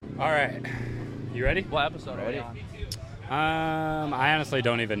All right. You ready? What episode are we on? I honestly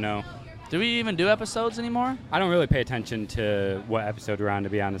don't even know. Do we even do episodes anymore? I don't really pay attention to what episode we're on, to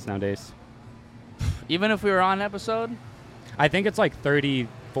be honest, nowadays. Even if we were on an episode? I think it's like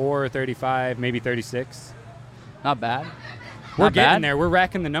 34, 35, maybe 36. Not bad. We're getting there. We're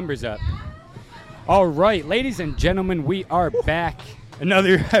racking the numbers up. All right, ladies and gentlemen, we are back.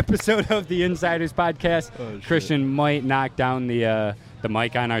 Another episode of the Insiders Podcast. Oh, Christian might knock down the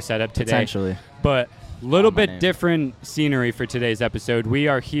mic on our setup today. Potentially. But a little bit different scenery for today's episode. We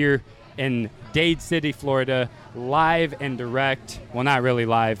are here in Dade City, Florida, live and direct. Well, not really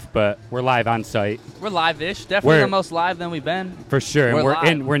live, but we're live on site. We're live-ish. Definitely the most live than we've been. For sure.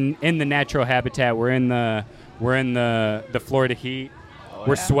 We're in the natural habitat. We're in the Florida heat.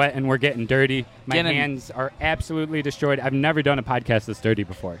 We're sweating. We're getting dirty. My hands are absolutely destroyed. I've never done a podcast this dirty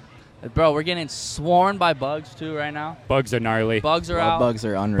before. Bro, we're getting swarmed by bugs, too, right now. Bugs are gnarly. Bugs are out. Bugs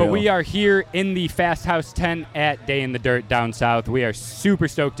are unreal. But we are here in the Fasthouse tent at Day in the Dirt down south. We are super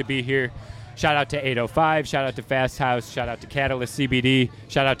stoked to be here. Shout out to 805. Shout out to Fasthouse. Shout out to Catalyst CBD.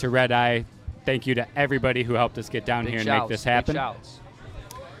 Shout out to Red Eye. Thank you to everybody who helped us get down here and make this happen. Big shouts.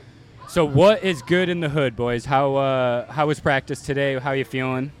 So what is good in the hood, boys? How was practice today? How you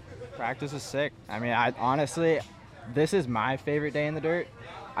feeling? Practice is sick. I mean, honestly, this is my favorite day in the dirt.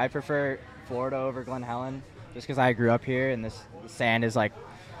 I prefer Florida over Glen Helen just because I grew up here and this sand is like,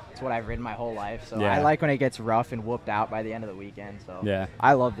 it's what I've ridden my whole life. So yeah. I like when it gets rough and whooped out by the end of the weekend. So yeah.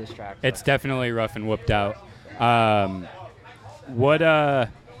 I love this track. So. It's definitely rough and whooped out. What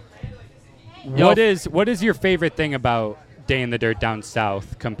is your favorite thing about Day in the Dirt down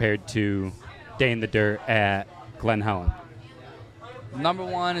south compared to Day in the Dirt at Glen Helen? Number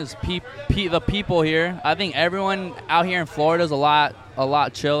one is the people here. I think everyone out here in Florida is a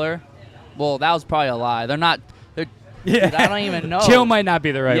lot chiller. Well, that was probably a lie. Dude, I don't even know. Chill might not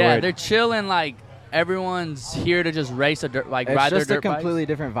be the right word. Yeah, they're chilling like everyone's here to just race ride their dirt bikes. It's just a completely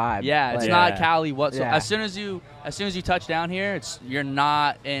different vibe. Yeah, it's not Cali whatsoever. Yeah. As soon as you touch down here, you're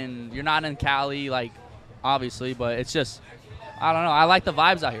not in Cali, like, obviously, but it's just, I don't know. I like the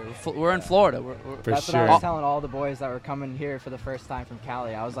vibes out here. We're in Florida. That's what I was telling all the boys that were coming here for the first time from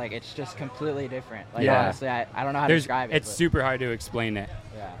Cali. I was like, it's just completely different. Like, honestly, I don't know how to describe it. It's super hard to explain it.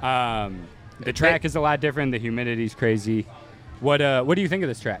 Yeah. The track is a lot different. The humidity's crazy. What do you think of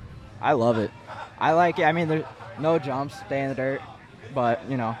this track? I love it. I like it. I mean, there's no jumps, Day in the Dirt, but,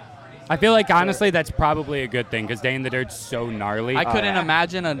 you know. I feel like, honestly, that's probably a good thing because Day in the Dirt's so gnarly. I couldn't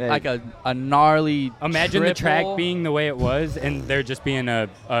imagine a gnarly Imagine triple. the track being the way it was and there just being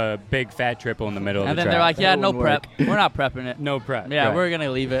a big fat triple in the middle of the track. And then they're like, yeah, no prep. We're not prepping it. No prep. Yeah, right. we're going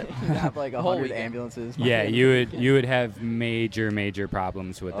to leave it. You have like 100 ambulances. Yeah, you would have major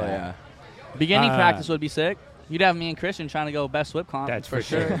problems with that. Yeah. Beginning practice would be sick. You'd have me and Christian trying to go best whip comp. That's for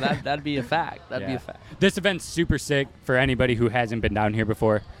sure. That'd be a fact. That'd be a fact. This event's super sick for anybody who hasn't been down here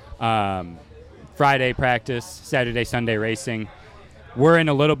before. Friday practice, Saturday, Sunday racing. We're in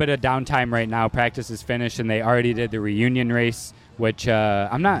a little bit of downtime right now. Practice is finished, and they already did the reunion race, which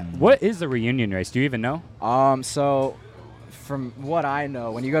what is the reunion race? Do you even know? So from what I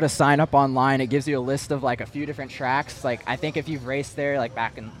know, when you go to sign up online, it gives you a list of like a few different tracks. Like I think if you've raced there like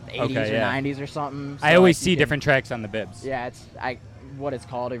back in the 80s or 90s or something. So I always like, see different tracks on the bibs. Yeah, it's what it's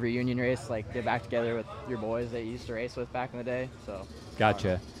called, a reunion race. Like get back together with your boys that you used to race with back in the day. So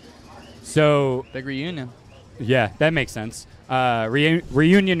Gotcha. So big reunion. Yeah, that makes sense.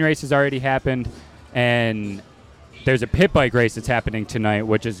 Reunion race has already happened, and there's a pit bike race that's happening tonight,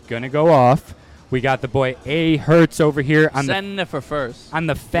 which is gonna go off. We got the boy A. Hertz over here on sending it for first on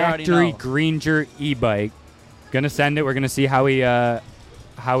the factory Grainger e-bike. Gonna send it. We're gonna see how he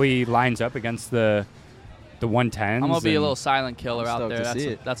lines up against the 110s. I'm gonna be a little silent killer out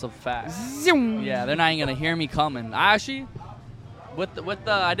there. That's a fact. Yeah, they're not even gonna hear me coming. I actually,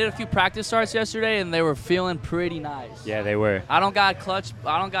 I did a few practice starts yesterday, and they were feeling pretty nice. Yeah, they were. I don't got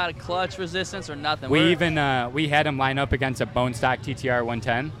a clutch resistance or nothing. We had him line up against a bone stock TTR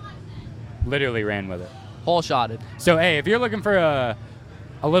 110. Literally ran with it. Whole shotted. So, hey, if you're looking for a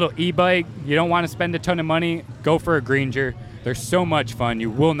little e-bike, you don't want to spend a ton of money, go for a Grainger. They're so much fun. You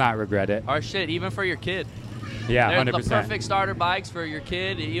will not regret it. Or shit, even for your kid. Yeah, they're 100%. the perfect starter bikes for your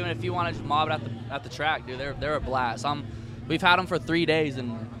kid, even if you want to just mob it at the track, dude. They're a blast. We've had them for 3 days,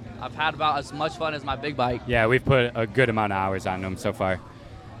 and I've had about as much fun as my big bike. Yeah, we've put a good amount of hours on them so far.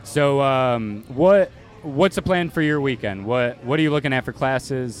 So, what's the plan for your weekend? What are you looking at for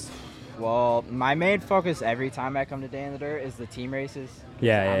classes? Well, my main focus every time I come to Day in the Dirt is the team races.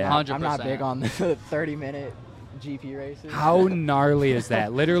 Yeah. 100%. I'm not big on the 30-minute GP races. How gnarly is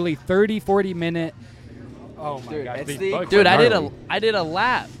that? Literally 30, 40-minute. Oh my Dude, god, it's these the- bugs Dude, are I gnarly. did a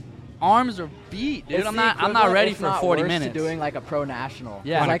lap arms are beat, dude. It's I'm the not equivalent, ready if for not 40 worse, minutes. to doing like a pro national.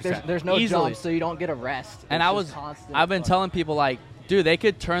 Yeah. 'Cause, like 100%. there's no Easily. jumps, so you don't get a rest. And It's just constant I've been fuck. telling people like, dude, they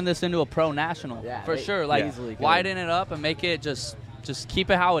could turn this into a pro national Yeah, for they sure. Like easily could. widen it up and make it just keep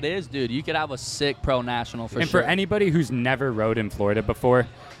it how it is, dude. You could have a sick pro national for and sure. for anybody who's never rode in Florida before,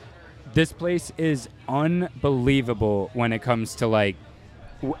 this place is unbelievable when it comes to like.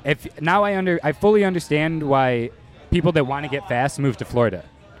 If now I fully understand why people that want to get fast move to Florida,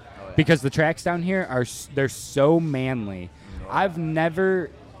 because the tracks down here they're so manly. I've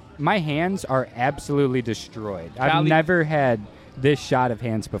never, my hands are absolutely destroyed. I've Cali- never had this shot of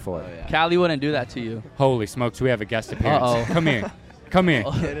hands before. Cali wouldn't do that to you. Holy smokes, we have a guest appearance. Uh-oh. Come here. Come here.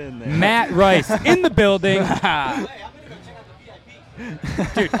 Get in there. Matt Rice in the building.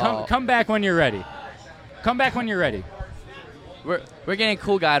 Dude, Oh. come back when you're ready. Come back when you're ready. We're getting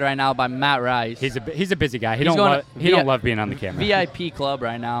cool guide right now by Matt Rice. He's a busy guy. He He's going to don't love being on the camera. VIP club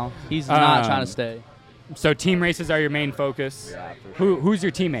right now. He's not trying to stay. So team races are your main focus. Yeah, for Who's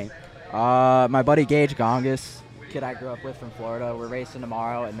your teammate? My buddy Gage Gongus, kid I grew up with from Florida. We're racing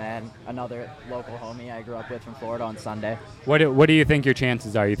tomorrow, and then another local homie I grew up with from Florida on Sunday. What do you think your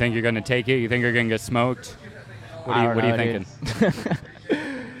chances are? You think you're going to take it? You think you're going to get smoked? What are you thinking?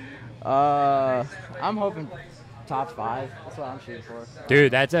 I'm hoping top 5. That's what I'm shooting for.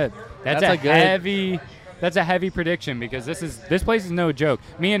 Dude, that's a good- heavy prediction because this place is no joke.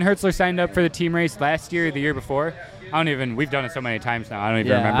 Me and Hertzler signed up for the team race last year or the year before. We've done it so many times now. I don't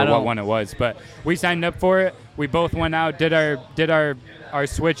even remember what one it was, but we signed up for it. We both went out, did our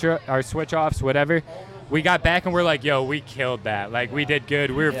switch offs, whatever. We got back and we're like, yo, we killed that. Like we did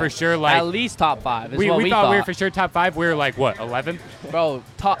good. We were for sure like at least top 5 is we what we thought we were for sure top 5. We were like what, 11th? Bro,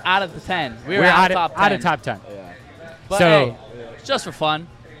 out of the 10. We were We're out of top 10. out of top 10. Yeah. But So- hey, it's just for fun.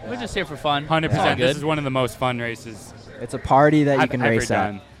 We're just here for fun. 100%. It's all This good. is one of the most fun races It's a party that you I've can ever race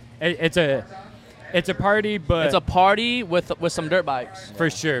done. at. It's a party, but It's a party with some dirt bikes. for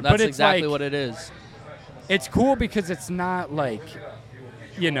sure. That's but it's exactly like, what it is. it's cool because it's not like,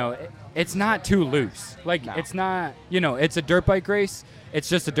 it's not too loose. Like No. it's not, it's a dirt bike race. It's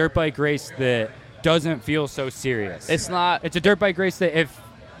just a dirt bike race that doesn't feel so serious. It's not. It's a dirt bike race that if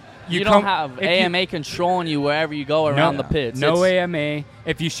You don't have AMA controlling you wherever you go around the pits. No It's- AMA.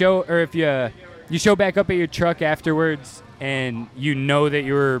 If you show back up at your truck afterwards and you know that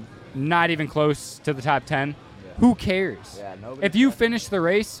you were not even close to the top 10, who cares? Yeah, nobody If you cares. finish the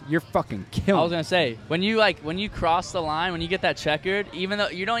race, you're fucking killing. I was gonna say when you cross the line, when you get that checkered, even though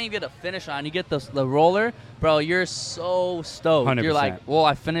you don't even get a finish line, you get the roller, bro. You're so stoked. 100%. You're like, well,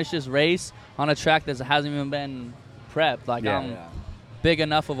 I finished this race on a track that hasn't even been prepped. Like Yeah. I'm big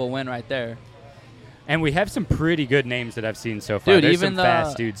enough of a win right there. And we have some pretty good names that I've seen so far. Dude, There's even some the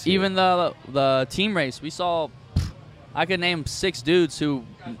fast dudes here. even the team race, we saw. I could name 6 dudes who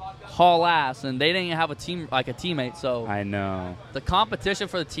haul ass, and they didn't even have a teammate. So I know. the competition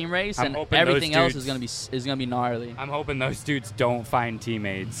for the team race I'm and hoping everything those else is dudes- gonna be gnarly. I'm hoping those dudes don't find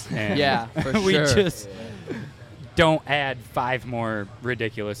teammates. And Yeah, for we sure. just don't add 5 more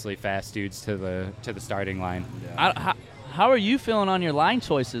ridiculously fast dudes to the starting line. How are you feeling on your line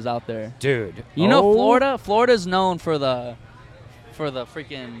choices out there? Dude, You know, Florida's known for the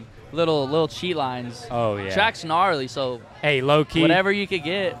freaking little cheat lines. Oh yeah. Track's gnarly, so Hey, low key. whatever you could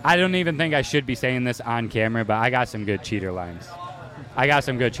get. I don't even think I should be saying this on camera, but I got some good cheater lines. I got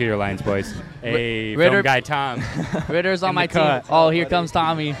some good cheater lines, boys. Hey, Ritter- film guy Tom. Ritter's on In my the team. cut. Oh, here comes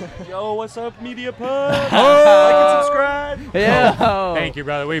Tommy. Yo, what's up, Media Pub? Oh! Like and subscribe. Yeah. Thank you,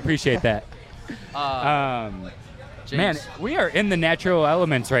 brother. We appreciate that. James. Man, we are in the natural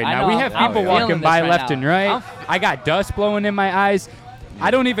elements right I now. know. We have I'm people feeling walking this by right left now. and right. I'm I got dust blowing in my eyes.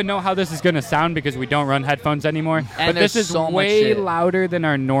 I don't even know how this is going to sound because we don't run headphones anymore. But there's this is so much way shit. louder than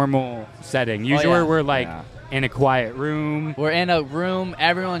our normal setting. Usually yeah. we're like in a quiet room, We're in a room.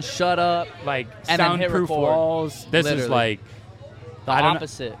 Everyone shut up. like And then hit soundproof record. walls. This is Literally. like, The I don't know-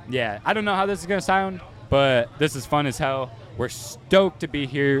 opposite. yeah, I don't know how this is going to sound, but this is fun as hell. We're stoked to be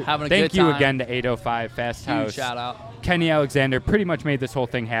here. Having a Thank good you time. again to 805 Fasthouse. Huge shout out. Kenny Alexander pretty much made this whole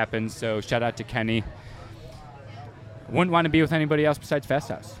thing happen, so shout out to Kenny. Wouldn't want to be with anybody else besides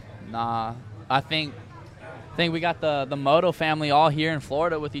Fasthouse. Nah, I think we got the Moto family all here in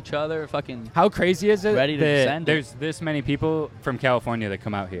Florida with each other. Fucking How crazy is it Ready to that send it. there's this many people from California that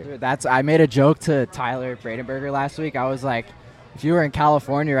come out here? Dude, I made a joke to Tyler Bradenberger last week. I was like, if you were in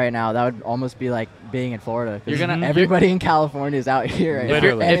California right now, that would almost be like being in Florida. 'Cause You're gonna- everybody in California is out here. Right now.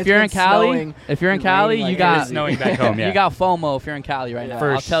 Literally. And if it's you're been in Cali, snowing if you're in and Cali, raining you like got It is snowing back home, yeah. you got FOMO if you're in Cali right now.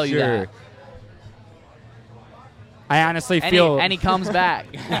 For I'll tell you sure. that. I honestly And feel he comes back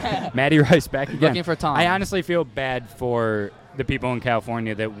Matty Rice back again. looking for Tom. I honestly feel bad for the people in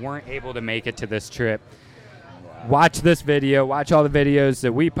California that weren't able to make it to this trip, watch this video, watch all the videos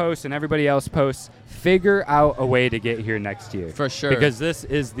that we post and everybody else posts. Figure out a way to get here next year. For sure. Because this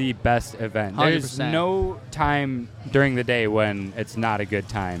is the best event. 100%. There's no time during the day when it's not a good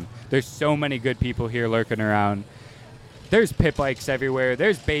time. There's so many good people here lurking around. There's pit bikes everywhere.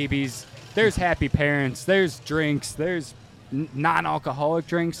 There's babies. There's happy parents. There's drinks. There's non-alcoholic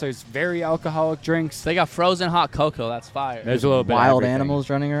drinks. There's very alcoholic drinks. They got frozen hot cocoa. That's fire. There's a little bit of Wild everything. animals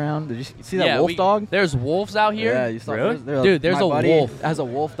running around. Did you see that wolf dog? There's wolves out here. Yeah, you saw Really? Dude, there's my a buddy wolf. Has a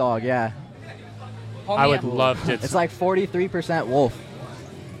wolf dog. Yeah, I would love to. it's like 43% wolf.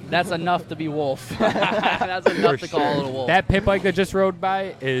 That's enough to be wolf. That's enough to call it a wolf. That pit bike that just rode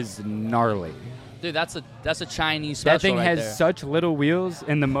by is gnarly. Dude, that's a Chinese special That thing right has there. such little wheels,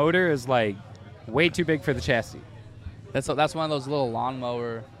 and the motor is like way too big for the chassis. That's one of those little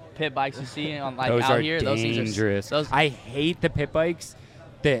lawnmower pit bikes you see on Those out are here. dangerous. Those I hate the pit bikes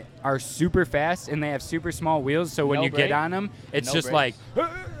that are super fast and they have super small wheels. So when No you brake? get on them, it's No just brakes. like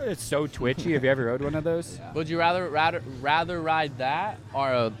it's so twitchy. Have you ever rode one of those? Would you rather ride that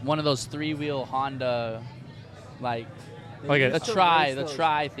or one of those 3-wheel Honda, like Like the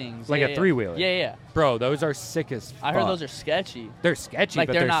tri things? Like Yeah, a yeah. three-wheeler? Yeah. Bro, those are sick as fuck. I heard those are sketchy. They're sketchy, Like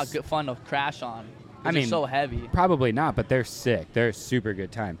but they're they're not good, fun to crash on. I They're mean, so heavy. Probably not, but they're sick. They're a super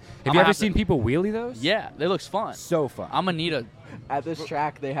good time. Have I'm you gonna ever have to- seen people wheelie those? Yeah, it looks fun. So fun. I'm gonna need a. At this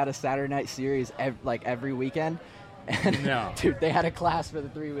track, they had a Saturday night series every weekend. And No. dude, they had a class for the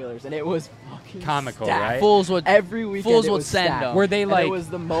 3-wheelers, and it was fucking Comical, stacked. right? Fools would Every weekend, Fools it would was send stacked. them. Were they And like it was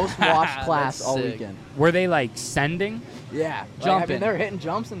the most watched class That's all sick. weekend. were they like sending? Yeah, I Jumping. mean, they were hitting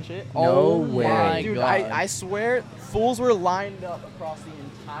jumps and shit. No Oh way. my Dude, God. I swear, fools were lined up across the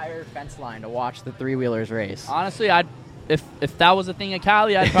entire fence line to watch the 3-wheelers race. Honestly, if that was a thing at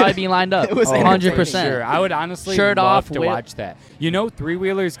Cali, I'd probably be lined up. It was 100%. Sure, I would honestly Shirt love off, to whip. watch that. You know,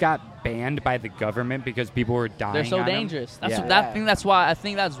 3-wheelers got banned by the government because people were dying. They're so on 'em? dangerous. That's Yeah. what, that thing. That's why I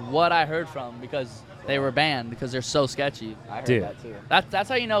think that's what I heard from because they were banned because they're so sketchy. I heard Dude. that too. That's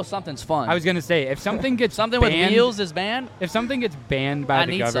how you know something's fun. I was gonna say if something gets something banned, with wheels is banned. if something gets banned by I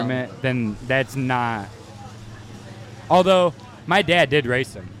the need government, then that's not. Although my dad did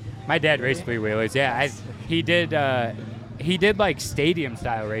race them. My dad raced 3-wheelers. Yeah, he did. He did like stadium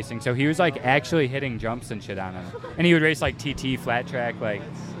style racing, so he was like actually hitting jumps and shit on them. And he would race like TT flat track, like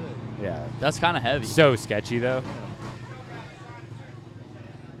yeah. That's kind of heavy. So sketchy though.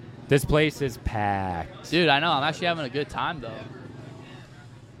 This place is packed. Dude, I know. I'm actually having a good time though.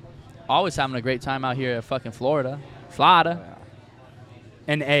 Always having a great time out here at fucking Florida.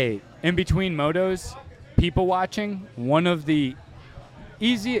 And in between motos, people watching, one of the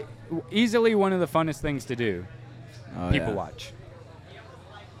easily one of the funnest things to do. People watch.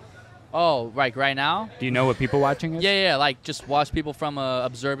 Oh, right now? Do you know what people watching is? Yeah, like just watch people from a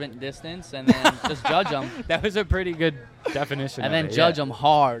observant distance and then just judge them. That was a pretty good definition. And of then it, judge yeah. them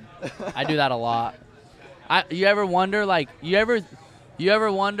hard. I do that a lot. You ever wonder, like, you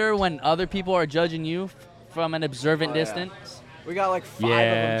ever wonder when other people are judging you from an observant distance? We got like 5 Yeah.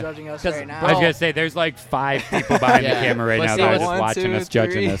 of them judging us 'Cause, right now. I was gonna say there's like 5 people behind Yeah. the camera right But now see, that are what's- just 1, watching 2, us,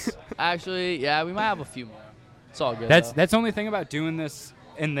 judging 3. us. Actually, yeah, we might have a few more. It's all good. That's though. the only thing about doing this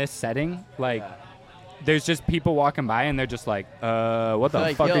in this setting. Like, there's just people walking by and they're just like, what the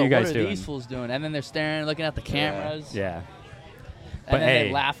Like, fuck yo, are you guys what are doing? these fools doing? And then they're staring, looking at the cameras. Yeah. And But then hey,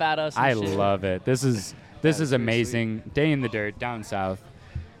 they laugh at us. And I shit. love it. This is pretty amazing. Day in the dirt down south.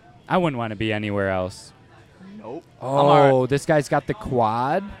 I wouldn't want to be anywhere else. Nope. Oh, this guy's got the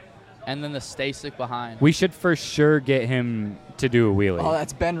quad. And then the stay stick behind. We should for sure get him to do a wheelie. Oh,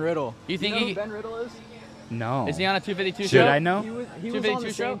 that's Ben Riddle. You think know he- who Ben Riddle is? No. Is he on a 252 Should show? I know? He was on 252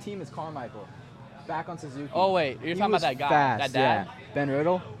 the show? same team as Carmichael. Back on Suzuki. Oh, wait. You're He talking about was that guy. Fast, That dad? Yeah. Ben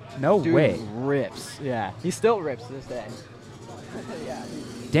Riddle. No Dude way. rips. Yeah. He still rips to this day. Yeah.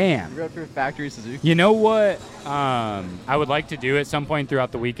 Damn. He rode for factory Suzuki. You know what I would like to do at some point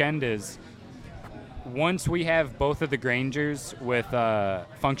throughout the weekend is once we have both of the Grangers with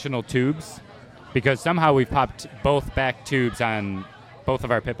functional tubes, because somehow we've popped both back tubes on both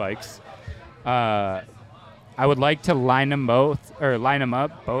of our pit bikes. I would like to line them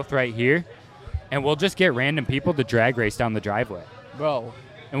up both right here, and we'll just get random people to drag race down the driveway. Bro,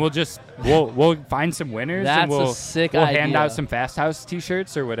 And we'll find some winners, That's and a we'll sick hand idea. out some Fasthouse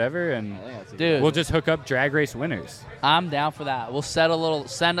T-shirts or whatever, and dude, we'll just hook up drag race winners. I'm down for that. We'll set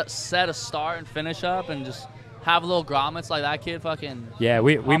a start and finish up, and just have little grommets like that kid. Fucking Yeah,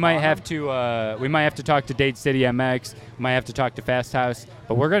 we hop might on have to talk to Date City MX. We might have to talk to Fasthouse,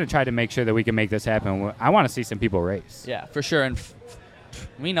 but we're gonna try to make sure that we can make this happen. I want to see some people race. yeah, for sure. And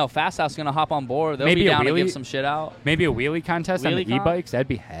We know Fasthouse is gonna hop on board. They'll Maybe be a down to give wheelie- some shit out. Maybe a wheelie contest on Wheelie the e-bikes. That'd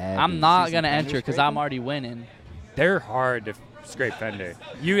be heavy. I'm not Season gonna enter fender because scraping? I'm already winning. They're hard to scrape fender.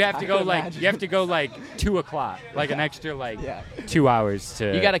 You have to I go could like imagine. you have to go like 2 o'clock, like an extra like Yeah. 2 hours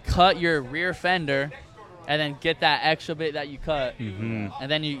to. You gotta cut your rear fender, and then get that extra bit that you cut, hmm and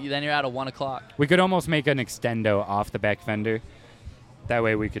then you're out of 1 o'clock. We could almost make an extendo off the back fender. That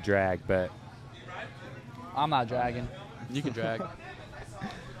way we could drag, but. I'm not dragging. You can drag.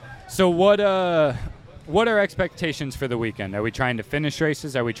 So what are expectations for the weekend? Are we trying to finish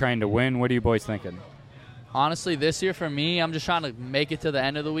races? Are we trying to win? What are you boys thinking? Honestly, this year for me, I'm just trying to make it to the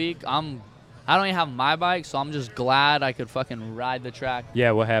end of the week. I don't even have my bike, so I'm just glad I could fucking ride the track.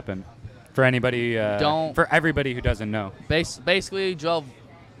 Yeah, what happened? For anybody, for everybody who doesn't know. Basically, drove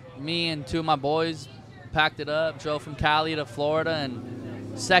me and 2 of my boys, packed it up, drove from Cali to Florida,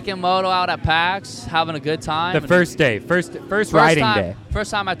 and second moto out at PAX, having a good time. The And first day, first riding day.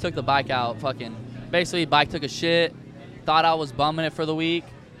 First time I took the bike out, basically bike took a shit. Thought I was bumming it for the week,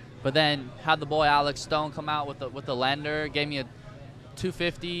 but then had the boy Alex Stone come out with the lender, gave me a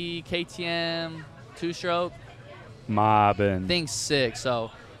 250 KTM 2-stroke. Mobbing. Thing's sick.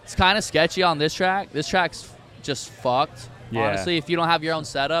 So it's kind of sketchy on this track. This track's just fucked. Yeah. Honestly, if you don't have your own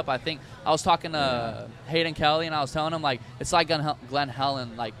setup, I think I was talking to Hayden Kelly and I was telling him like it's like Glen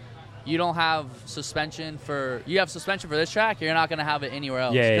Helen. Like you don't have suspension for this track, you're not gonna have it anywhere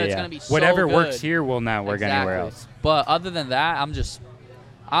else. Yeah, 'Cause yeah, It's yeah. gonna be so Whatever good. works here will not work anywhere Exactly. else. But other than that, I'm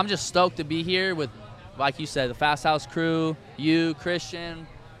just stoked to be here with, like you said, the Fasthouse crew, you, Christian.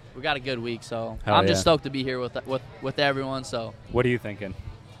 We got a good week, so Hell I'm just yeah. stoked to be here with everyone. So What are you thinking?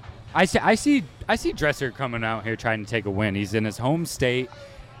 I see Dresser coming out here trying to take a win. He's in his home state.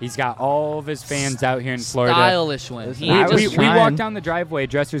 He's got all of his fans out here in Florida. stylish win. Listen, He I just- was We trying- walked down the driveway.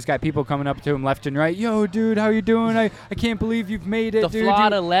 Dresser's got people coming up to him left and right. Yo, dude, how you doing? I can't believe you've made it, the dude.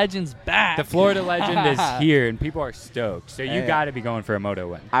 Florida legend's back. The Florida legend is here, and people are stoked. So you Hey. got to be going for a moto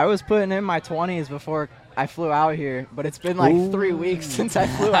win. I was putting in my 20s before I flew out here, but it's been like 3 weeks since I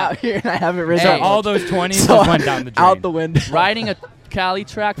flew out here, and I haven't ridden. So Hey. all those 20s So just went down the drain. out the window. Riding a Cali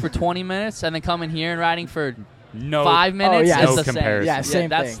track for 20 minutes and then coming here and riding for no 5 minutes yeah. is No the comparison. Yeah, same. same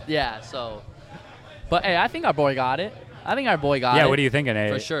that's, thing. Yeah, so. But, hey, I think our boy got it. Yeah, what are you thinking, eh?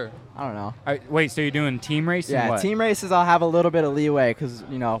 For sure. I don't know. Wait, so you're doing team racing? Yeah, what? team races I'll have a little bit of leeway because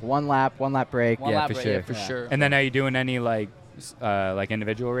one lap break. One Yeah, lap for right sure. here, for Yeah. sure. And then are you doing any like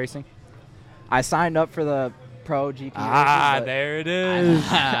individual racing? I signed up for the pro GP. Ah, races, but there it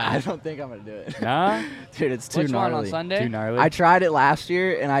is. I don't think I'm gonna do it. Nah? Dude, it's too Which one on gnarly. Sunday? Too gnarly? I tried it last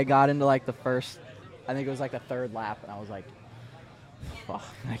year and I got into like the first, I think it was like the third lap, and I was like, fuck,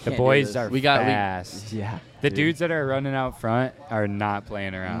 I the can't do boys this. are We got- we- fast. Yeah. The dude. dudes that are running out front are not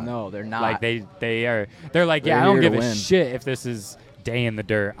playing around. No, they're not. Like they're like, They're yeah, I don't here to give a win. shit if this is day in the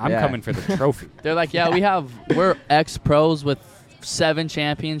dirt. I'm Yeah. coming for the trophy. They're like, yeah, we're ex-pros with 7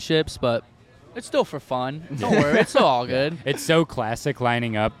 championships, but it's still for fun. Don't worry, it's still all good. It's so classic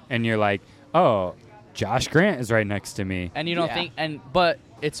lining up, and you're like, oh, Josh Grant is right next to me. And you don't Yeah. think, but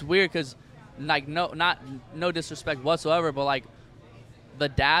it's weird because, like, no disrespect whatsoever, but like the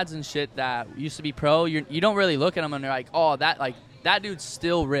dads and shit that used to be pro, you don't really look at them and they're like, oh, that dude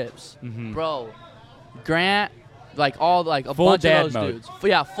still rips, Mhm. bro. Grant, like a Full bunch dad of those mode. dudes,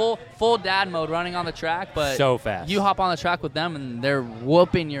 yeah, full dad mode running on the track, but So fast. You hop on the track with them and they're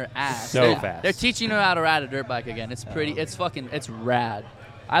whooping your ass. So They're- fast. They're teaching you how to ride a dirt bike again. It's pretty. It's rad.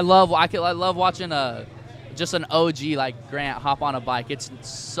 I love watching just an OG like Grant hop on a bike. It's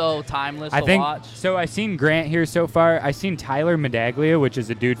so timeless I to think watch. so. I seen Grant here so far. I seen Tyler Medaglia, which is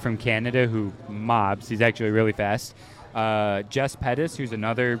a dude from Canada who mobs. He's actually really fast. Jess Pettis, who's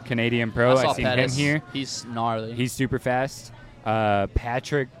another Canadian pro. I saw I seen Pettis. him here. He's gnarly. He's super fast.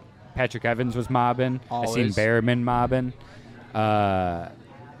 Patrick Evans was mobbing. I seen Always. Behrman mobbing.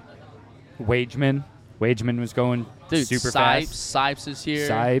 Wageman was going Dude, super fast. Sipes is here.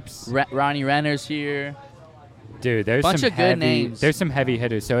 Sipes. Ronnie Renner's here. Dude, there's Bunch some of good heavy, names. There's some heavy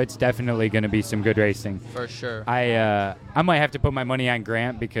hitters, so it's definitely going to be some good racing. For sure. I might have to put my money on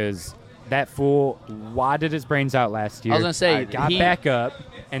Grant because that fool wadded his brains out last year. I was gonna say, got he- back up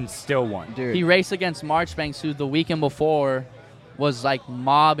and still won. Dude. He raced against Marchbanks, who the weekend before was like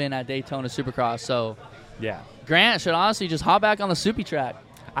mobbing at Daytona Supercross. So Yeah. Grant should honestly just hop back on the Soupy track.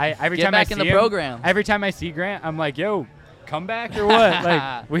 Every Get time back I in see the him- program. Every time I see Grant, I'm like, yo, come back or what?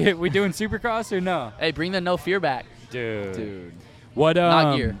 Like, we doing Supercross or no? Hey, bring the no fear back. Dude. What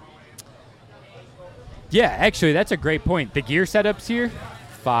Not gear. Yeah, actually, that's a great point. The gear setups here,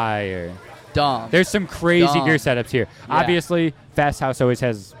 fire. Dumb. There's some crazy Dumb. gear setups here. Yeah. Obviously, Fasthouse always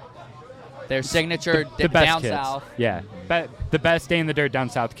has Their signature the best down kits. south. Yeah, the best Day in the Dirt down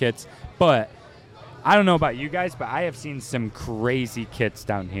south kits. But I don't know about you guys, but I have seen some crazy kits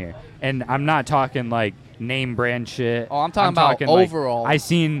down here, and I'm not talking like name brand shit. Oh, I'm talking about like, overall. I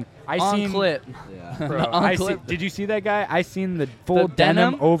seen Unclip. Yeah. Bro, did you see that guy? I seen the full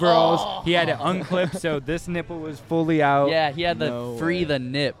denim overalls. Oh. He had it unclipped, so this nipple was fully out. Yeah, he had No free way. the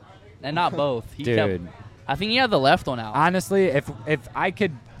nip, and not both. He Dude. kept, I think he had the left one out. Honestly, if I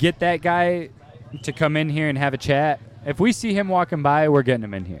could get that guy to come in here and have a chat, if we see him walking by, we're getting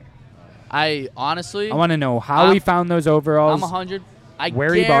him in here. I honestly, I want to know how he found those overalls. I'm 100.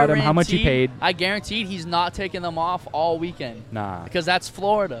 Where he bought 'em, how much he guaranteed- paid. I guaranteed he's not taking them off all weekend. Nah, Because that's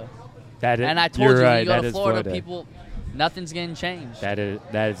Florida. that is. And I told you're you, right, you go that to is Florida, people, nothing's getting changed. That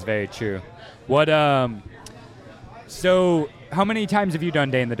is very true. What So how many times have you done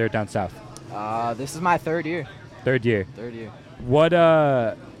Day in the Dirt down south? This is my third year. Third year. Third year. What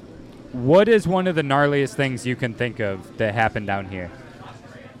is one of the gnarliest things you can think of that happened down here?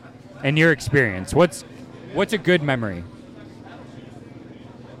 In your experience, what's a good memory?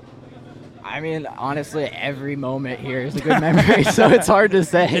 I mean, honestly, every moment here is a good memory, so it's hard to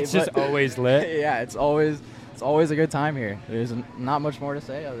say. It's just but- always lit. Yeah, it's always a good time here. There's not much more to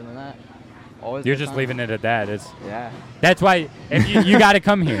say other than that. Always. You're good just time. leaving it at that. Yeah. That's why if you got to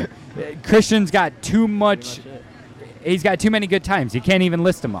come here. Christian's got too much. Pretty much it. He's got too many good times. He can't even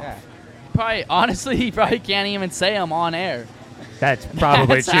list them off. Yeah. Probably, honestly, he probably can't even say them on air. That's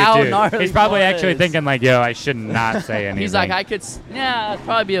probably That's how true too. gnarly He's probably Florida actually is. thinking like, "Yo, I should not say anything." He's like, yeah, it'd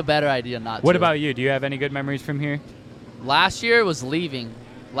probably be a better idea not to. What about you? Do you have any good memories from here? Last year was leaving.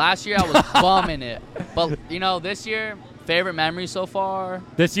 Last year I was bumming it. But, this year, favorite memory so far.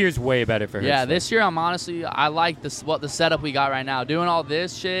 This year's way better for her. Yeah, this year I like this what the setup we got right now. Doing all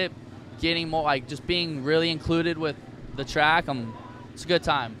this shit, getting more like just being really included with the track. It's a good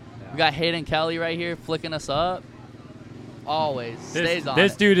time. We got Hayden Kelly right here flicking us up. Always stays on.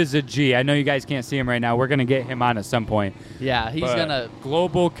 This it. dude is a G. I know you guys can't see him right now. We're gonna get him on at some point. Yeah, he's But gonna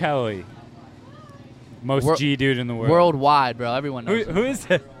Global Kelly, most G dude in the world. worldwide, bro. Everyone knows. Who is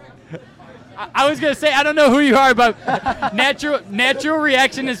it? I was gonna say I don't know who you are, but natural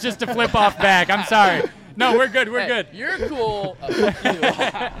reaction is just to flip off back. I'm sorry. No, we're good. We're Hey, good. You're cool. Fuck you.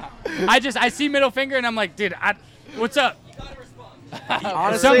 I see middle finger and I'm like, dude, what's up?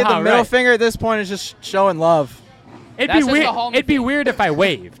 Honestly, Somehow, the middle right. finger at this point is just showing love. It'd That's be just weird. the homie It'd be thing. weird if I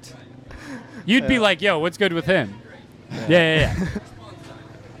waved. You'd be like, yo, what's good with him? Yeah.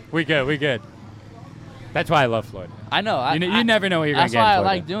 We good. That's why I love Floyd. I know. You never know what you're gonna That's get. in why I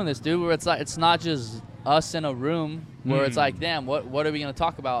Florida. like doing this, dude. Where it's not just us in a room. Where it's like, damn, what are we gonna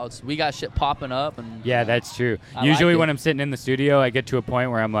talk about? We got shit popping up, and Yeah, that's true. I Usually like it. when I'm sitting in the studio, I get to a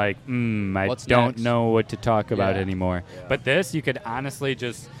point where I'm like, I What's don't next? know what to talk about Yeah. anymore. Yeah. But this, you could honestly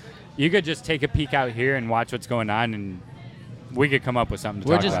just take a peek out here and watch what's going on, and we could come up with something to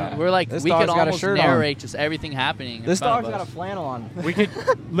talk about. we're like This we dog's could got a almost shirt on. narrate just everything happening. in This front dog's of got a us. flannel on. We could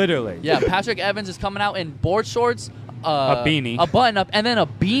literally. Yeah, Patrick Evans is coming out in board shorts, A beanie. a button up, and then a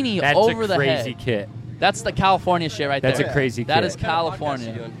beanie That's over a the crazy head. kit. That's the California shit right That's there. a crazy That kit. is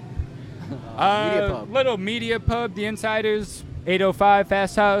California. Media pub. Little media pub, the Insiders, 805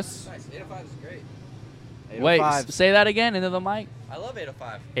 Fasthouse. Nice. 805 is great. Wait, 805. say that again into the mic. I love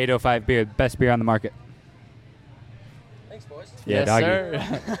 805. 805 beer, best beer on the market. Thanks, boys. Yeah, yes, doggy.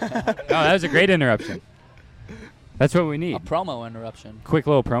 sir. No, that was a great interruption. That's what we need. A promo interruption, Quick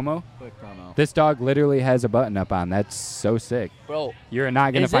little promo. Quick promo. This dog literally has a button up on. That's so sick. bro. You're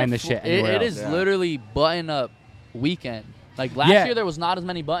not gonna Is find it this fl- shit anywhere It else. is Yeah. literally button up weekend. Like last Yeah. year, there was not as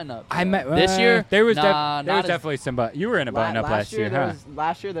many button ups. I met This year, there was nah, there not was as- definitely some button. You were in a button up last year, huh?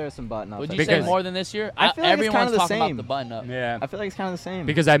 Last year there was some button ups. Would you Because- say more than this year? I feel like it's Everyone's kinda the talking about same. the button up. Yeah. I feel like it's kind of the same.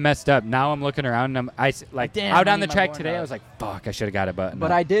 Because I messed up. Now I'm looking around and Damn, out I on the need my track button today. up. I was like, fuck, I should have got a button.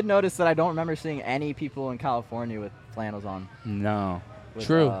 But up. I did notice that I don't remember seeing any people in California with flannels on. No, With,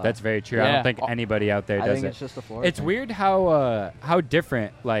 True. that's very true. I Yeah. don't think anybody out there I does think it. it's just a Florida It's thing. weird how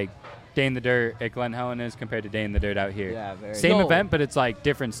different like Day in the Dirt at Glen Helen is compared to Day in the Dirt out here. Yeah, very. Same Yo. event, but it's like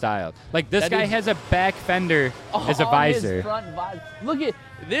different style. Like this That guy is- has a back fender as a On his visor. front Look at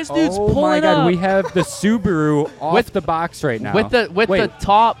this dude's Oh pulling my god, up we have the Subaru off With- the box right now. with the Wait,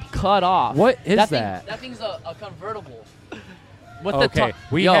 top cut off. What is that? that? That thing's a convertible. With okay, the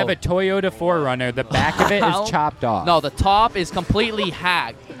top. we Yo, have a Toyota 4Runner. The back of it How? is chopped off. No, the top is completely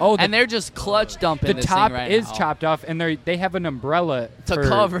hacked. Oh, and they're just clutch dumping the this top thing right is now chopped off, and they have an umbrella to for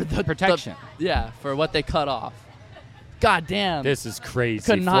cover the protection. Yeah, for what they cut off. God damn. This is crazy.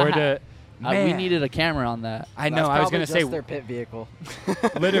 Could not Florida, we man. needed a camera on that. I know. That's I was probably gonna say just their pit vehicle.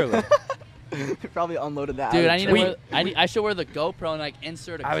 literally. Probably unloaded that. Dude, out I of need the to truck. I should wear the GoPro and like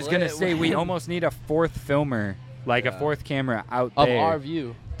insert a I was clip gonna say we almost need a fourth filmer, like a fourth camera out of there. our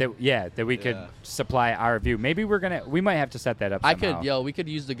view. That we could supply our view. Maybe we might have to set that up somehow. We could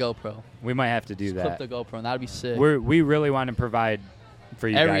use the GoPro. We might have to do Just that. clip the GoPro, and that'd be sick. We really want to provide for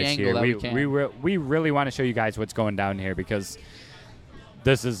you Every guys angle here. that we can. We really want to show you guys what's going down here because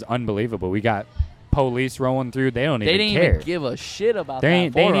this is unbelievable. We got police rolling through. They don't They even didn't care. even give a shit about They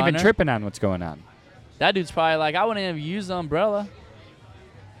that. ain't even 4Runner. tripping on what's going on. That dude's probably like, I wouldn't even use the umbrella.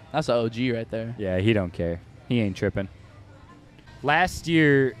 That's an OG right there. Yeah, he don't care. He ain't tripping. Last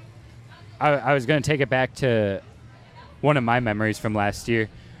year, I was going to take it back to one of my memories from last year.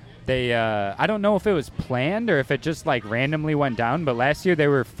 They, I don't know if it was planned or if it just like randomly went down, but last year there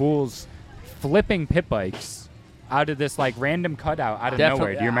were fools flipping pit bikes out of this like random cutout out of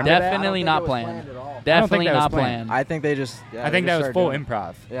nowhere. Do you remember that? Definitely not planned. Definitely that was not planned. planned. I think they just. Yeah, I think they that just was full started doing improv.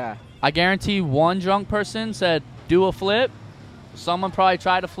 it. Yeah. I guarantee one drunk person said, do a flip. Someone probably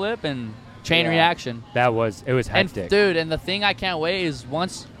tried to flip and chain reaction. It was And hectic. dude, and the thing I can't wait is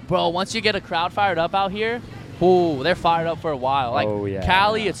once you get a crowd fired up out here, ooh, they're fired up for a while. Like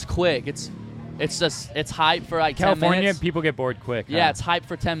Cali, it's quick. It's hype for like 10 California, minutes. people get bored quick. Yeah, huh? it's hype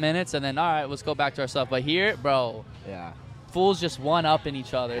for 10 minutes, and then all right, let's go back to our stuff. But here, bro, Yeah. fools just one up in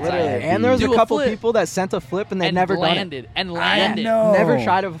each other. It's Literally. like, And there was a do couple flip. people that sent a flip and they'd and never landed done and it. landed. know. Never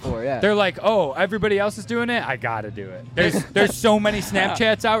tried it before. Yeah. They're like, oh, everybody else is doing it. I gotta do it. There's so many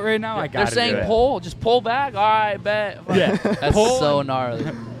Snapchats out right now. I They're gotta saying do it. pull, just pull back. All right, bet. Yeah. That's Pull so and- gnarly.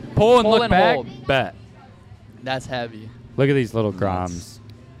 Pull and Pull look and back. hold. Bet. That's heavy. Look at these little Groms.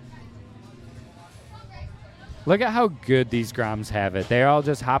 Look at how good these Groms have it. They're all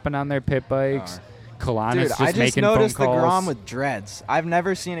just hopping on their pit bikes. Kalana's Dude, just I just making noticed phone the calls. Grom with dreads. I've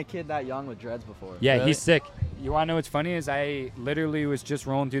never seen a kid that young with dreads before. Yeah, Really? he's sick. You want to know what's funny is I literally was just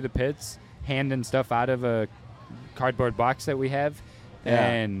rolling through the pits, handing stuff out of a cardboard box that we have, Yeah.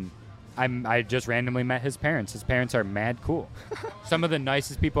 and I just randomly met his parents. His parents are mad cool. Some of the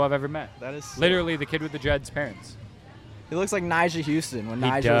nicest people I've ever met. That is sick. Literally the kid with the dreads' parents. He looks like Nigel Houston when He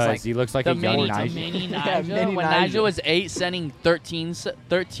Nigel was does. like. He looks like The a young mini, Nigel. mini Yeah, Nyjah. mini When Nyjah. Nyjah was 8, sending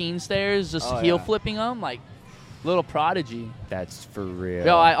 13 stairs, just Oh, heel yeah. flipping them, like little prodigy. That's for real.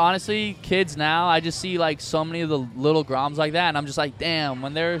 Yo, I honestly, kids now, I just see like so many of the little Groms like that, and I'm just like, damn,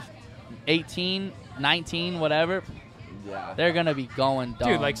 when they're 18, 19, whatever, Yeah. they're gonna be going dumb.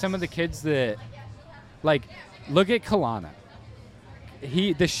 Dude, like some of the kids that, like, look at Kalana.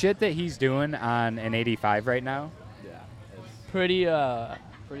 The shit that he's doing on an 85 right now. Yeah. It's pretty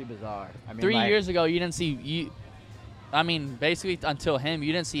pretty bizarre. I mean, 3 like, years ago, you didn't see I mean, basically until him,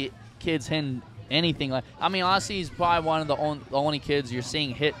 you didn't see kids hitting anything like. I mean, honestly, he's probably one of the only kids you're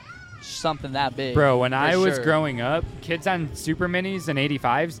seeing hit something that big. Bro, when for I was sure. growing up, kids on Super Minis and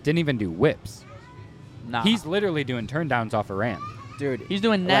 85s didn't even do whips. Nah. He's literally doing turn downs off a ramp. Dude, He's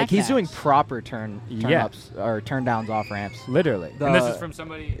doing like he's doing knack-knacks. proper turn Yeah. ups or turn downs off ramps. Literally. And this The- is from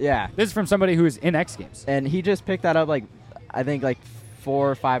somebody. Yeah. This is from somebody who is in X Games. And he just picked that up like I think like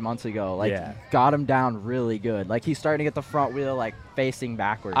 4 or 5 months ago. Like Yeah. got him down really good. Like he's starting to get the front wheel like facing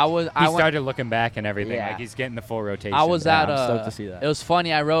backwards. He started looking back and everything. Yeah. Like he's getting the full rotation. I was Yeah, at I'm stoked to see that. It was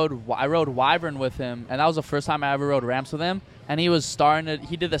funny. I rode Wyvern with him, and that was the first time I ever rode ramps with him. And he was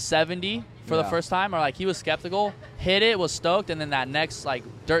he did the 70 for the Yeah. first time, or like he was skeptical, hit it, was stoked, and then that next like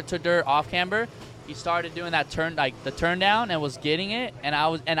dirt to dirt off camber, he started doing that turn, like the turn down, and was getting it. And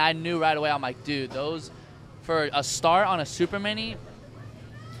I knew right away. I'm like, dude, those for a start on a super mini,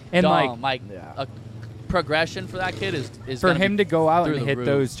 and dumb. like Yeah. a progression for that kid is for gonna him be to go out through and the hit roof.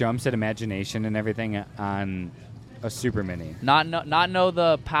 those jumps at Imagination and everything on a Super Mini. Not know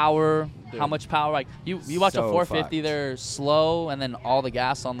the power, how much power. Like you watch a So 450, fucked. they're slow, and then all the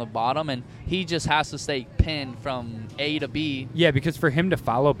gas on the bottom, and he just has to stay pinned from A to B. Yeah, because for him to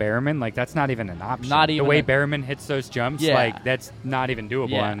follow Berriman, like that's not even an option. Not the even way a- Berriman hits those jumps, Yeah. like that's not even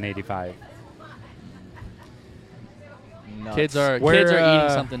doable Yeah. on an 85. Nuts. Kids are Where, eating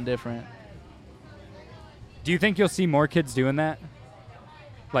something different. Do you think you'll see more kids doing that?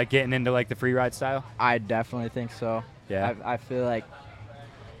 Like getting into like the free ride style? I definitely think so. Yeah. I feel like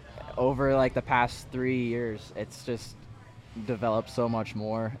over like the past 3 years, it's just developed so much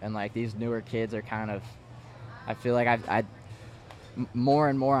more, and like these newer kids are kind of. I feel like more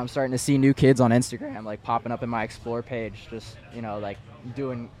and more I'm starting to see new kids on Instagram like popping up in my explore page, just like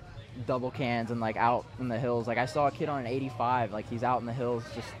doing double cans and like out in the hills. Like I saw a kid on an 85, like he's out in the hills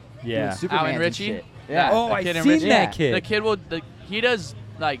just Yeah. doing Alan Supermans and Ritchie? shit. Yeah. Oh, the I kid in seen Richmond. that kid. The kid he does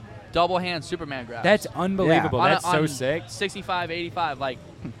like double hand Superman grabs. That's unbelievable. On a- That's so on sick. 65, 85, like,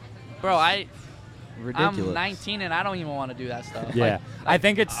 bro, ridiculous. I'm 19 and I don't even want to do that stuff. Yeah. I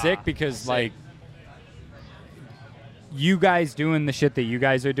think it's sick because, sick. like, you guys doing the shit that you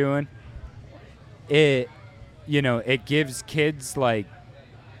guys are doing, it gives kids, like,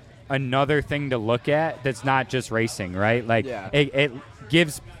 another thing to look at that's not just racing, right? Like, it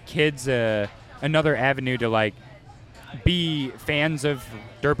gives kids another avenue to, like, be fans of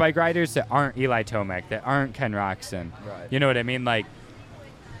dirt bike riders that aren't Eli Tomac, that aren't Ken Roxon. Right. You know what I mean? Like,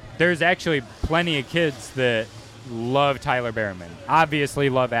 there's actually plenty of kids that love Tyler Behrman, obviously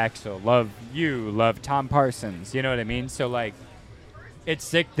love Axel, love you, love Tom Parsons. You know what I mean? So, like, it's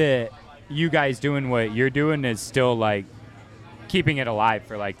sick that you guys doing what you're doing is still, like, keeping it alive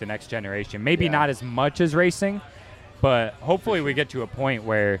for, like, the next generation. Maybe not as much as racing, but hopefully we get to a point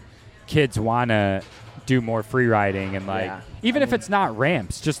where kids want to do more free riding and, like, even if it's not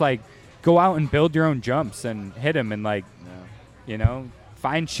ramps, just, like, go out and build your own jumps and hit them and, like,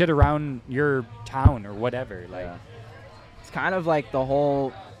 find shit around your town or whatever. Like, it's kind of like the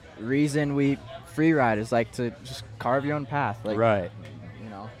whole reason we free ride is, like, to just carve your own path. Like, right.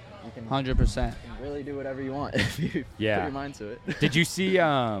 You can 100%. really do whatever you want if you put your mind to it. Did you see?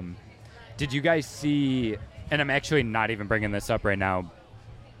 Did you guys see? And I'm actually not even bringing this up right now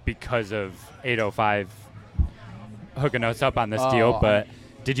because of 805 hooking us up on this deal. But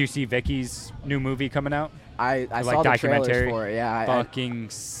did you see Vicky's new movie coming out? I Like saw the documentary trailers for it. Yeah. Fucking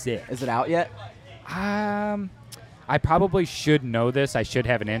sick. Is it out yet? I probably should know this. I should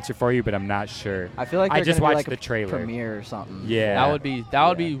have an answer for you, but I'm not sure. I feel like I just gonna watched do, like, the trailer. Premiere or something. Yeah, That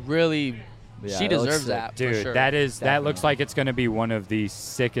would be really. Yeah, she it looks deserves sick. that, dude. for sure. That looks like it's going to be one of the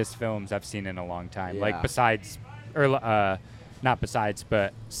sickest films I've seen in a long time. Yeah. Like besides, or not besides,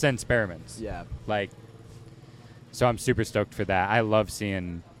 but since Behrman's. Yeah. Like, so I'm super stoked for that. I love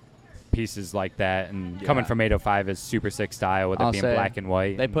seeing pieces like that, and coming from 805 is super sick style with it being black and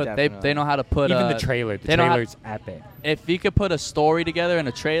white. They know how to put even the trailer. The they know how- trailer's epic. If you could put a story together in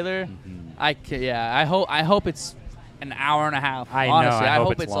a trailer, I hope it's an hour and a half. I know, Honestly, I I hope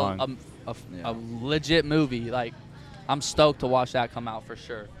hope it's it's long. a legit movie. Like, I'm stoked to watch that come out for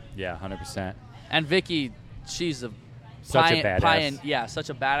sure. Yeah, 100%. And Vicky, she's a Such a badass. such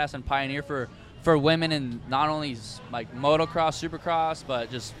a badass and pioneer for women in not only like motocross, supercross,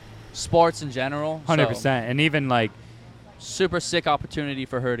 but just sports in general. 100%. So, And even like, super sick opportunity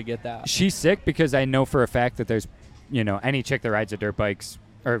for her to get that. she's sick because I know for a fact that there's, any chick that rides a dirt bikes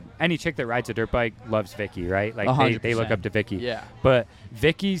or any chick that rides a dirt bike loves Vicky, right? Like they look 100%. up to Vicky. Yeah. But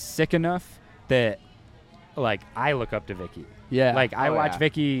Vicky's sick enough that, like, I look up to Vicky. Yeah. Like, I watch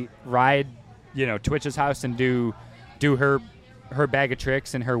Vicky ride, Twitch's house and do her bag of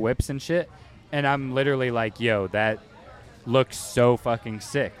tricks and her whips and shit, and I'm literally like, yo, that looks so fucking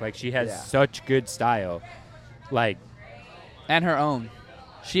sick. Like, she has such good style. Like, and her own.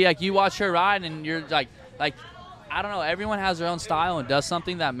 She, like, you watch her ride and you're like I don't know, everyone has their own style and does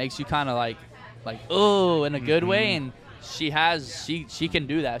something that makes you kind of like oh, in a good way, and she can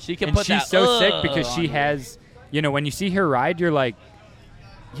do that. She can and put she's that so sick because on she you. has, when you see her ride, you're like,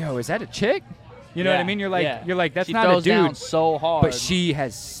 yo, is that a chick? You know what I mean? You're like, that's she not a throws dude. down so hard. But she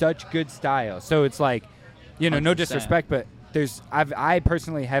has such good style. So it's like, no 100%. disrespect, but I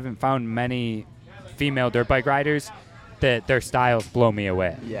personally haven't found many female dirt bike riders that their styles blow me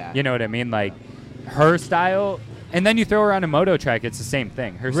away. Yeah. You know what I mean? Like, her style, and then you throw her on a moto track, it's the same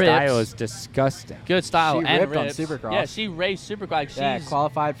thing. Her Rips. style is disgusting. Good style She and ripped on rips. Supercross. Yeah, she raced Supercross. She's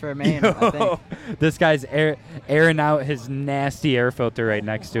qualified for a main, I think. This guy's airing out his nasty air filter right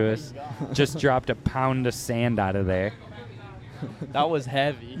next to us. Just dropped a pound of sand out of there. that was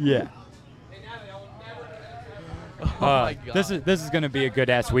heavy. Yeah. Oh my God. This is going to be a good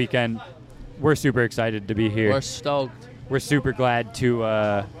ass weekend. We're super excited to be here. We're stoked. We're super glad to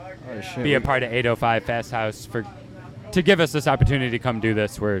be a part of 805 Fasthouse to give us this opportunity to come do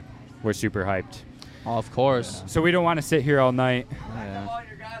this. We're super hyped. Oh, of course. So we don't want to sit here all night.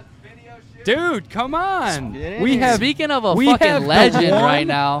 Dude, come on. We have Speaking of a we fucking have the legend one, right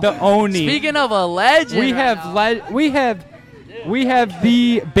now. The Oni. Speaking of a legend, we right have now. we have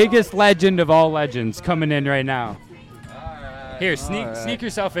the biggest legend of all legends coming in right now. Here, sneak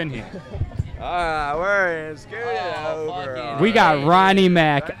yourself in here. Alright, we're in. Scoot it Oh, over. fucking We got Ronnie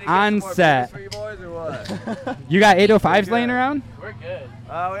Mac Ready to get on some more set. beers for you boys or what? You got 805s laying around? We're good. We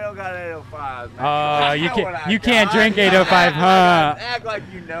don't got 805. Man. Oh, you That's what can't I you can't got. drink 805, huh? Act like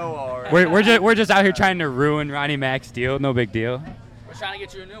you know already. We're just out here trying to ruin Ronnie Mac's deal. No big deal. We're trying to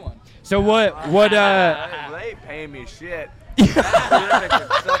get you a new one. So what They ain't paying me shit. You can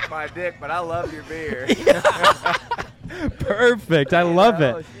suck my dick, but I love your beer. Perfect. I love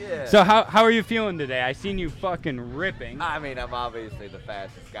Oh, it. shit. So how are you feeling today? I seen you fucking ripping. I mean, I'm obviously the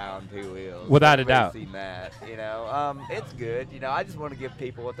fastest guy on 2 wheels. Without a doubt. Seen that, you know. It's good. You know, I just want to give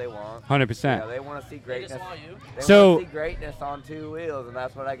people what they want. 100%. You know, they want to see They just greatness. want you. They So- want to see greatness on 2 wheels, and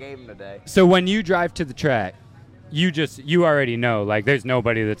that's what I gave them today. So when you drive to the track, you already know, like, there's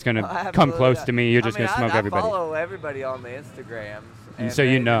nobody that's gonna come Absolutely. close to me. You're just I mean, gonna smoke I everybody. follow everybody on the Instagrams. And so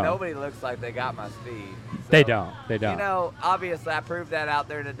you know. Nobody looks like they got my speed. They So, don't. They don't. You know, obviously I proved that out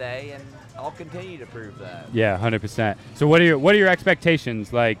there today, and I'll continue to prove that. Yeah, 100%. So what are your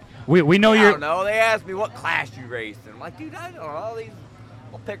expectations? Like, we know I you're. don't know. They asked me what class you raced in. I'm like, dude, I don't know. All these,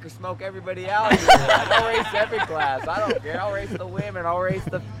 I'll pick or smoke everybody out here. I'll race every class. I don't care. I'll race the women. I'll race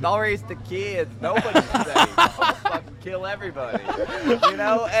the kids. Nobody's safe. I'll fucking kill everybody. You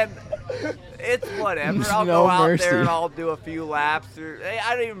know, and it's whatever. I'll No go out mercy. there and I'll do a few laps.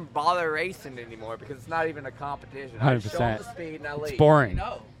 I don't even bother racing anymore because it's not even a competition. I just show them 100%. the speed and I leave. It's boring.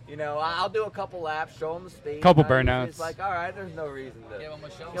 No. You know, I'll do a couple laps, show them the speed. Couple and burnouts. It's like, all right, there's no reason to. Give 'em a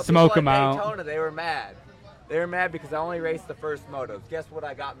show. You know, Smoke people 'em at out. Daytona, they were mad. They were mad because I only raced the first motos. Guess what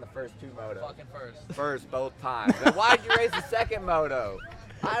I got in the first 2 motos? Fucking first. First both times. And why'd you race the second moto?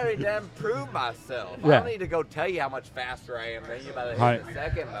 I already done proved myself. I Yeah. don't need to go tell you how much faster I am than you by the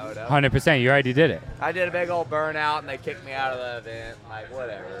second moto. 100%. You already did it. I did a big old burnout and they kicked me out of the event. Like,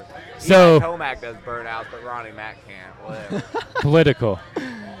 whatever. So- Eli Tomac does burnouts, but Ronnie Mac can't. Whatever. Political.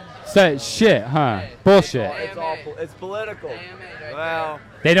 So shit, huh? Hey, Bullshit. It's political. AMA right Well,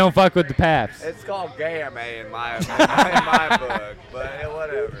 They don't fuck with the Paps. it's called GAMA in my book, but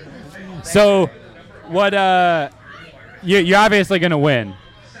whatever. So, what? You're obviously gonna win.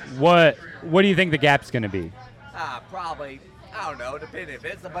 What do you think the gap's gonna be? Probably, I don't know, depending. If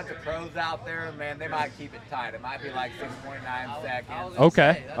it's a bunch of pros out there, man, they might keep it tight. It might be like 6.9 seconds.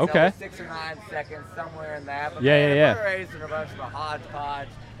 Okay. that's Okay. 6 or 9 seconds, somewhere in that. But Yeah, man, yeah, if we're racing a bunch of a hodgepodge,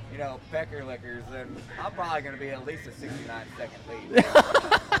 you know, pecker lickers, then I'm probably going to be at least a 69-second lead.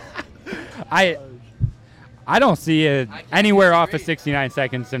 I don't see it anywhere off of 69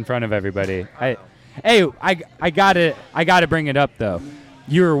 seconds in front of everybody. I gotta bring it up though.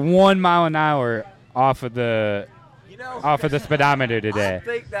 You're 1 mile an hour off of the You know, speedometer I today.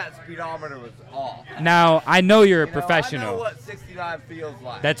 think that speedometer was off. Now I know you're a You know, I professional. know what 69 feels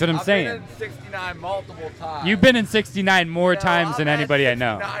like. That's what I'm I've saying. Been in 69 multiple times. You've been in 69 more You know, times than I've had anybody I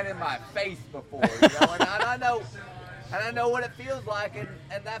know. 69 in my face before, you know, and I know what it feels like, and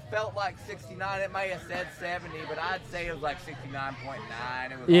that felt like 69. It may have said 70, but I'd say it was like 69.9. It was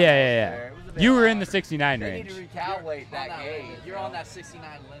Yeah, almost yeah, there. yeah. It was a bit You were in the off. 69 They range. need to recalculate On that that gauge. limit. You're on that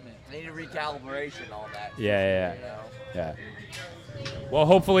 69 limit. They need a recalibration on that. Yeah, system, yeah. You know? Yeah. Well,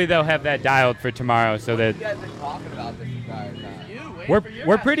 hopefully they'll have that dialed for tomorrow, so that You guys been talking about this entire time. You wait we're for your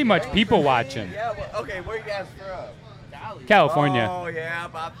we're guys' pretty much go. people watching. Yeah, well, okay, where you guys from? Cali. California. Oh, yeah,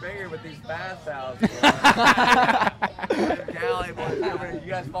 but I figured with these Fasthouse boys. Cali boys. You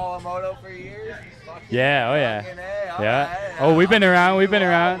guys follow Moto for years? Yeah, oh yeah. Fucking A, all Yeah. right. Oh, we've been around, we've been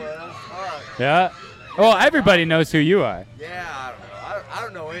around. Fuck. Yeah. Well, everybody knows who you are. Yeah, I don't know. I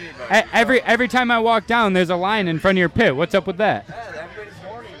don't know anybody. Every time I walk down, there's a line in front of your pit. What's up with that? Yeah, everybody's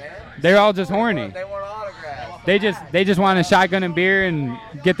horny, man. They're all just horny. They want autographs. They just want a shotgun and beer and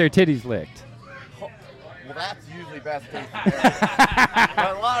get their titties licked. Well, that's usually best case scenario.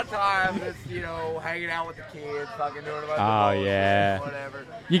 But a lot of times it's, you know, hanging out with the kids, fucking doing a bunch Oh, of bullshit, yeah. whatever.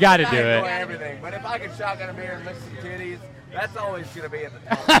 You gotta I do enjoy it. everything. But if I can shotgun a beer and lick some titties, that's always going to be at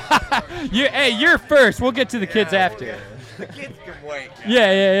the top. Hey, you're first. We'll get to the kids Yeah, after. The kids can wait.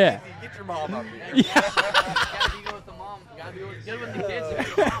 Yeah, yeah, Get your mom up here. You gotta be good with the mom. You gotta be good with the kids.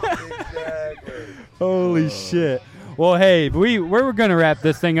 and your mom. Exactly. Holy shit. Well, hey, we're gonna wrap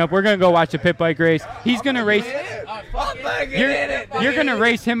this thing up. We're gonna go watch a pit bike race. He's gonna race. Alright, fuck it. You're gonna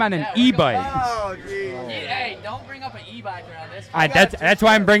race him on an e-bike. Oh, geez. Hey, don't bring up an e-bike around this. That's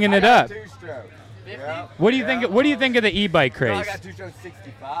why I'm bringing it up. Two-stroke. 50? Yeah. What do you think? What do you think of the e-bike No, I craze? got two-stroke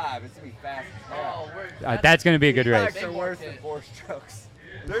 65. It's going to be fast as hell. Oh, we're, That's gonna be a good race. E-bikes are worse than four-strokes.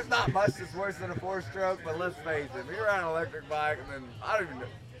 There's not much that's worse than a four-stroke, but let's face it. If you're on an electric bike, and then, I don't even know.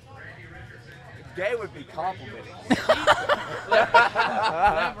 Gay would be complimenting.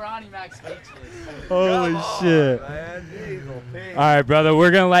 Let Ronnie Mac speechless. Holy Come on, shit. Man. Diesel pig. All right, brother.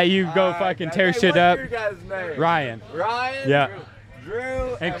 We're gonna let you go All right, fucking guys. tear Hey, shit what's up. your guys' name? Ryan. Ryan? Yeah.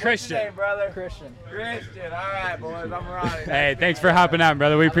 Drew. And what's Christian. your name, brother? Christian. Christian. All right, boys. I'm Ronnie. Hey, thanks for hopping on,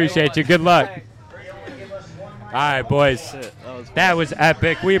 brother. We appreciate you. Good luck. All right, boys. That was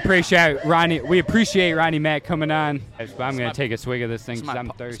epic. We appreciate Ronnie. We appreciate Ronnie Mac coming on. I'm gonna take a swig of this thing It's because I'm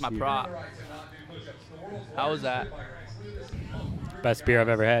it's thirsty. my prop. How was that? Best beer I've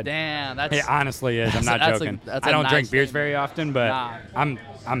ever had. Damn, that's It honestly is. I'm not that's a- joking. that's a I don't nice drink beers thing. very often, but Nah.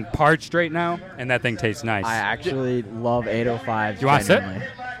 I'm parched right now, and that thing tastes nice. I actually love 805s. You want a sip? genuinely.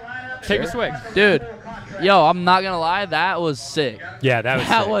 Take a swig. dude. Yo, I'm not gonna lie, that was sick. Yeah, that was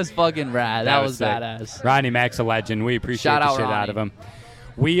That sick. was fucking rad. That was sick. badass. Ronnie Mac's a legend. We appreciate Shout the out shit out Ronnie. of him.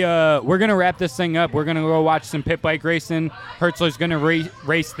 We're gonna wrap this thing up. We're gonna go watch some pit bike racing. Hertzler's gonna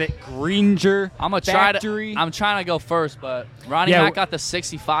race the Granger I'm gonna try factory. I'm trying to go first, but Ronnie Yeah, Mac got the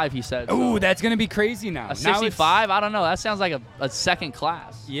 65. He said. Ooh, so. that's gonna be crazy now. A Now it's- 65? I don't know. That sounds like a second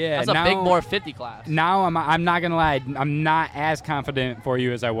class. Yeah, That's a now- big bore 50 class. Now I'm not gonna lie. I'm not as confident for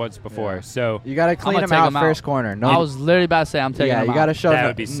you as I was before. Yeah. So You gotta clean gonna him take out him out. first corner. No, I was literally about to say I'm taking yeah, him you out. gotta show that no,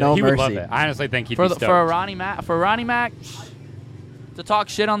 would be sick. no He mercy. would love it. I honestly think he'd for be the, stoked. for Ronnie Mac to talk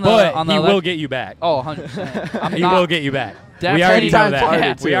shit on the but on the he elect- will get you back. Oh, 100%. I'm He not, will get you back. We Definitely already know Anytime that.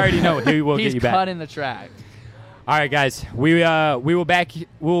 party, We too. already know he will He's get you back. cutting the track. All right, guys. We will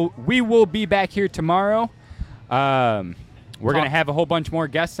be back here tomorrow. We're gonna have a whole bunch more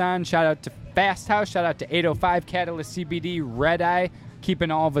guests on. Shout out to Fasthouse. Shout out to 805 Catalyst CBD Red Eye,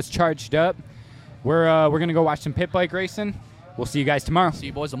 keeping all of us charged up. We're gonna go watch some pit bike racing. We'll see you guys tomorrow. See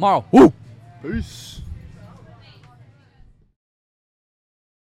you boys tomorrow. Peace.